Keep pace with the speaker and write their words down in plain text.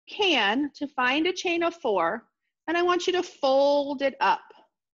can to find a chain of 4, and I want you to fold it up.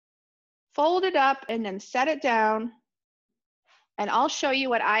 Fold it up and then set it down, and I'll show you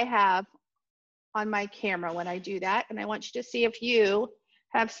what I have on my camera when I do that, and I want you to see if you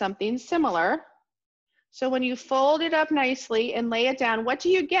have something similar. So when you fold it up nicely and lay it down, what do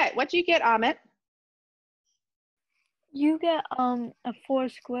you get? What do you get, Amit? You get a 4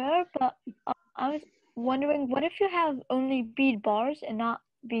 square, but I was wondering, what if you have only bead bars and not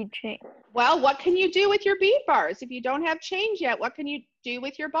bead chain? Well, what can you do with your bead bars? If you don't have chains yet, what can you do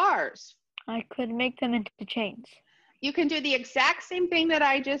with your bars? I could make them into chains. You can do the exact same thing that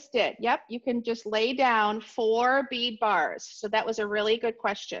I just did. Yep, you can just lay down 4 bead bars. So that was a really good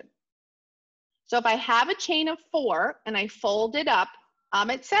question. So if I have a chain of 4 and I fold it up,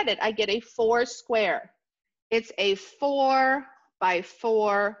 Amit said it, I get a 4 square. It's a 4 by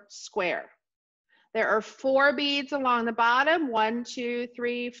 4 square. There are 4 beads along the bottom, 1, 2,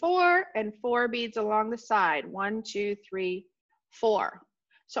 3, 4, and 4 beads along the side, 1, 2, 3, 4.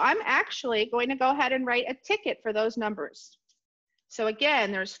 So I'm actually going to go ahead and write a ticket for those numbers. So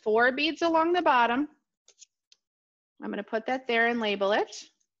again, there's 4 beads along the bottom. I'm going to put that there and label it.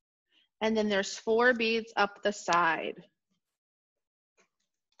 And then there's 4 beads up the side.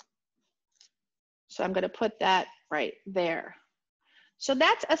 So I'm going to put that right there. So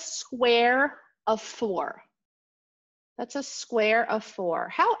that's a square of 4. That's a square of 4.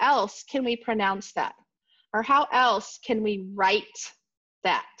 How else can we pronounce that? Or how else can we write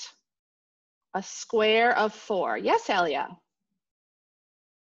that? A square of 4. Yes, Elia?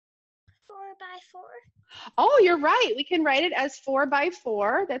 4 by 4. Oh, you're right. We can write it as 4 by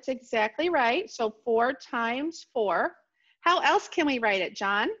 4. That's exactly right. So 4 times 4. How else can we write it,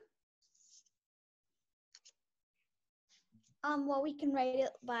 John? Well, we can write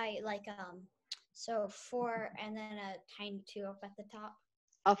it by so 4 and then a tiny 2 up at the top.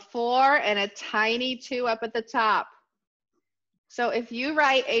 A 4 and a tiny 2 up at the top. So if you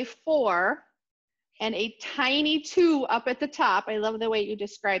write a 4 and a tiny 2 up at the top, I love the way you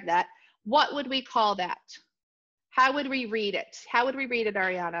described that. What would we call that? How would we read it? How would we read it,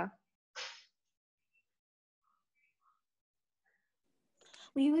 Ariana?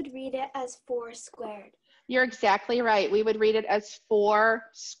 We would read it as 4 squared. You're exactly right. We would read it as 4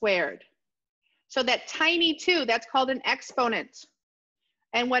 squared. So that tiny 2, that's called an exponent.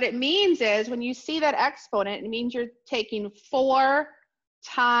 And what it means is when you see that exponent, it means you're taking 4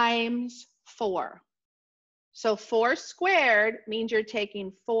 times 4. So 4 squared means you're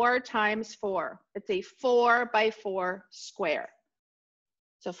taking 4 times 4. It's a 4 by 4 square.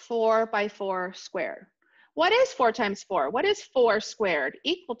 It's a 4 by 4 square. What is 4 times 4? What is 4 squared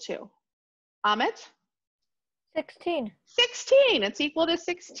equal to? Amit? 16. 16. It's equal to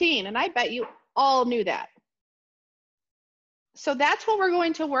 16. And I bet you all knew that. So that's what we're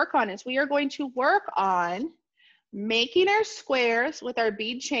going to work on, is we are going to work on making our squares with our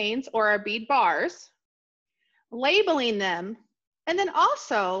bead chains or our bead bars, labeling them, and then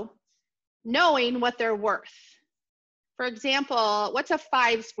also knowing what they're worth. For example, what's a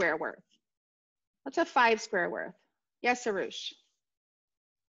 5 square worth? What's a 5 square worth? Yes, Arush.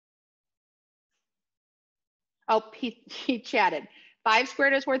 Oh, he chatted. 5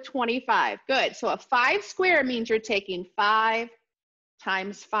 squared is worth 25. Good. So a 5 square means you're taking 5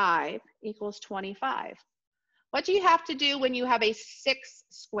 times 5 equals 25. What do you have to do when you have a 6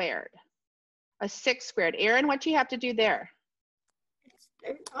 squared? A 6 squared. Aaron, what do you have to do there?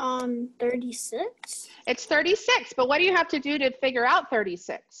 It's 36. It's 36, but what do you have to do to figure out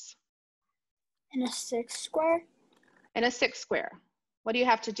 36? In a 6 square? In a 6 square. What do you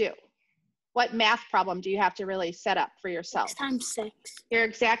have to do? What math problem do you have to really set up for yourself? 6 times 6. You're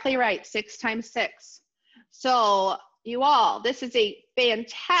exactly right, 6 times 6. So you all, this is a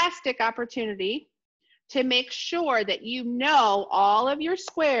fantastic opportunity to make sure that you know all of your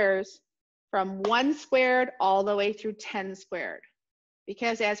squares from 1 squared all the way through 10 squared.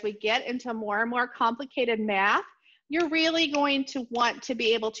 Because as we get into more and more complicated math, you're really going to want to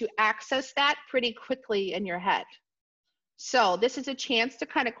be able to access that pretty quickly in your head. So this is a chance to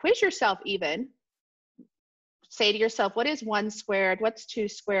kind of quiz yourself even. Say to yourself, what is 1 squared? What's 2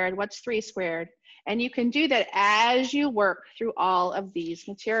 squared? What's 3 squared? And you can do that as you work through all of these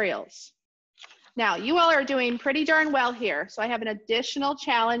materials. Now, you all are doing pretty darn well here, so I have an additional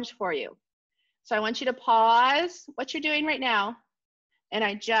challenge for you. So I want you to pause what you're doing right now, and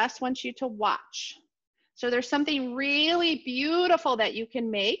I just want you to watch. So there's something really beautiful that you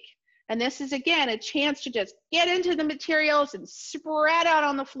can make. And this is, again, a chance to just get into the materials and spread out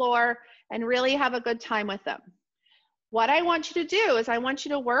on the floor and really have a good time with them. What I want you to do is I want you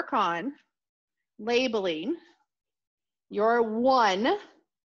to work on labeling your 1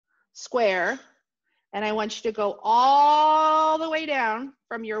 square, and I want you to go all the way down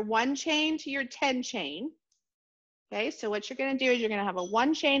from your 1 chain to your 10 chain. Okay, so what you're going to do is you're going to have a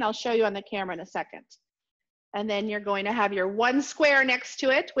 1 chain. I'll show you on the camera in a second. And then you're going to have your 1 square next to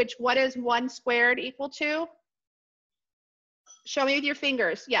it, which what is 1 squared equal to? Show me with your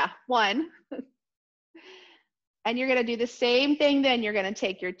fingers. Yeah, 1. And you're going to do the same thing then. You're going to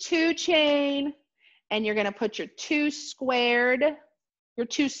take your 2 chain and you're going to put your 2 square,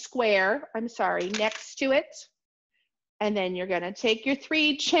 I'm sorry, next to it. And then you're going to take your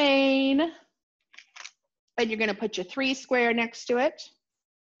 3 chain and you're going to put your 3 square next to it.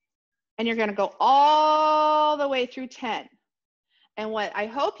 And you're going to go all the way through 10. And what I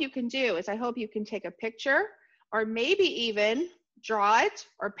hope you can do is I hope you can take a picture or maybe even draw it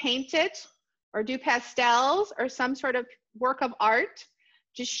or paint it or do pastels or some sort of work of art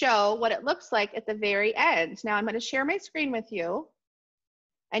to show what it looks like at the very end. Now I'm going to share my screen with you.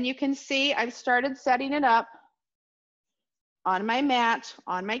 And you can see I've started setting it up on my mat,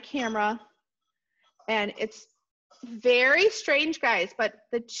 on my camera. And it's very strange, guys, but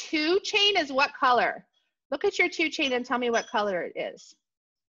the 2 chain is what color? Look at your 2 chain and tell me what color it is.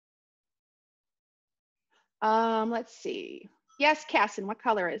 Let's see. Yes, Casson, what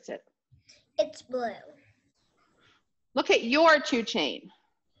color is it? It's blue. Look at your 2 chain.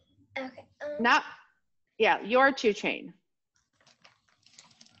 Okay. Not, yeah, your 2 chain.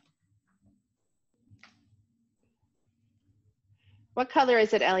 What color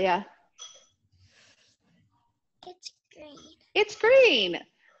is it, Elia? It's green. It's green.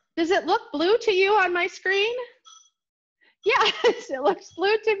 Does it look blue to you on my screen? Yes, it looks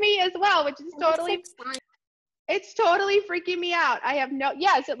blue to me as well, which is totally, it's totally freaking me out. I have no,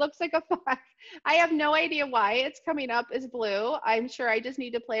 yes, it looks like a fox. I have no idea why it's coming up as blue. I'm sure I just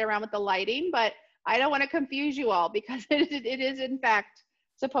need to play around with the lighting, but I don't want to confuse you all because it is in fact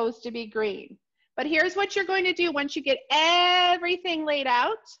supposed to be green. But here's what you're going to do once you get everything laid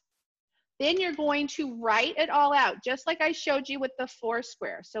out. Then you're going to write it all out, just like I showed you with the 4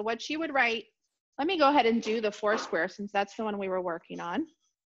 square. So what you would write, let me go ahead and do the 4 square since that's the one we were working on.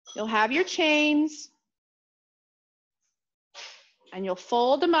 You'll have your chains and you'll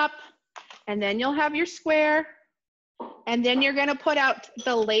fold them up and then you'll have your square and then you're gonna put out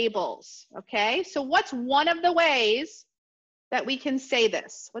the labels, okay? So what's one of the ways that we can say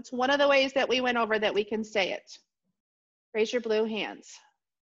this? What's one of the ways that we went over that we can say it? Raise your blue hands.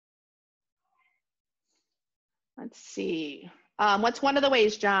 Let's see. What's one of the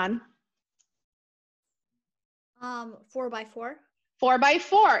ways, John? 4 by 4. 4 by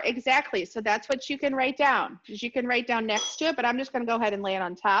 4, exactly. So that's what you can write down. You can write down next to it, but I'm just going to go ahead and lay it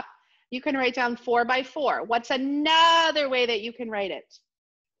on top. You can write down 4 by 4. What's another way that you can write it?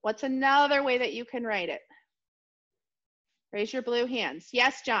 What's another way that you can write it? Raise your blue hands.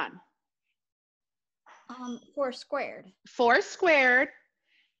 Yes, John. 4 squared. 4 squared.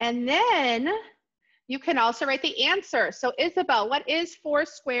 And then you can also write the answer. So Isabel, what is 4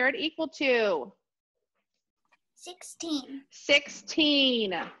 squared equal to? 16.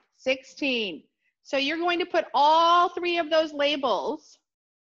 16. 16. So you're going to put all 3 of those labels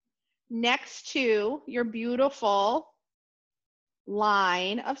next to your beautiful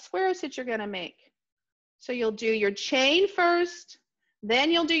line of squares that you're going to make. So you'll do your chain first,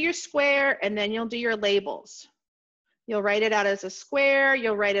 then you'll do your square, and then you'll do your labels. You'll write it out as a square,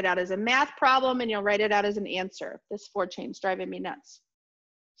 you'll write it out as a math problem, and you'll write it out as an answer. This 4 chain's driving me nuts.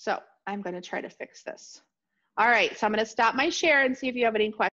 So I'm going to try to fix this. All right, so I'm going to stop my share and see if you have any questions.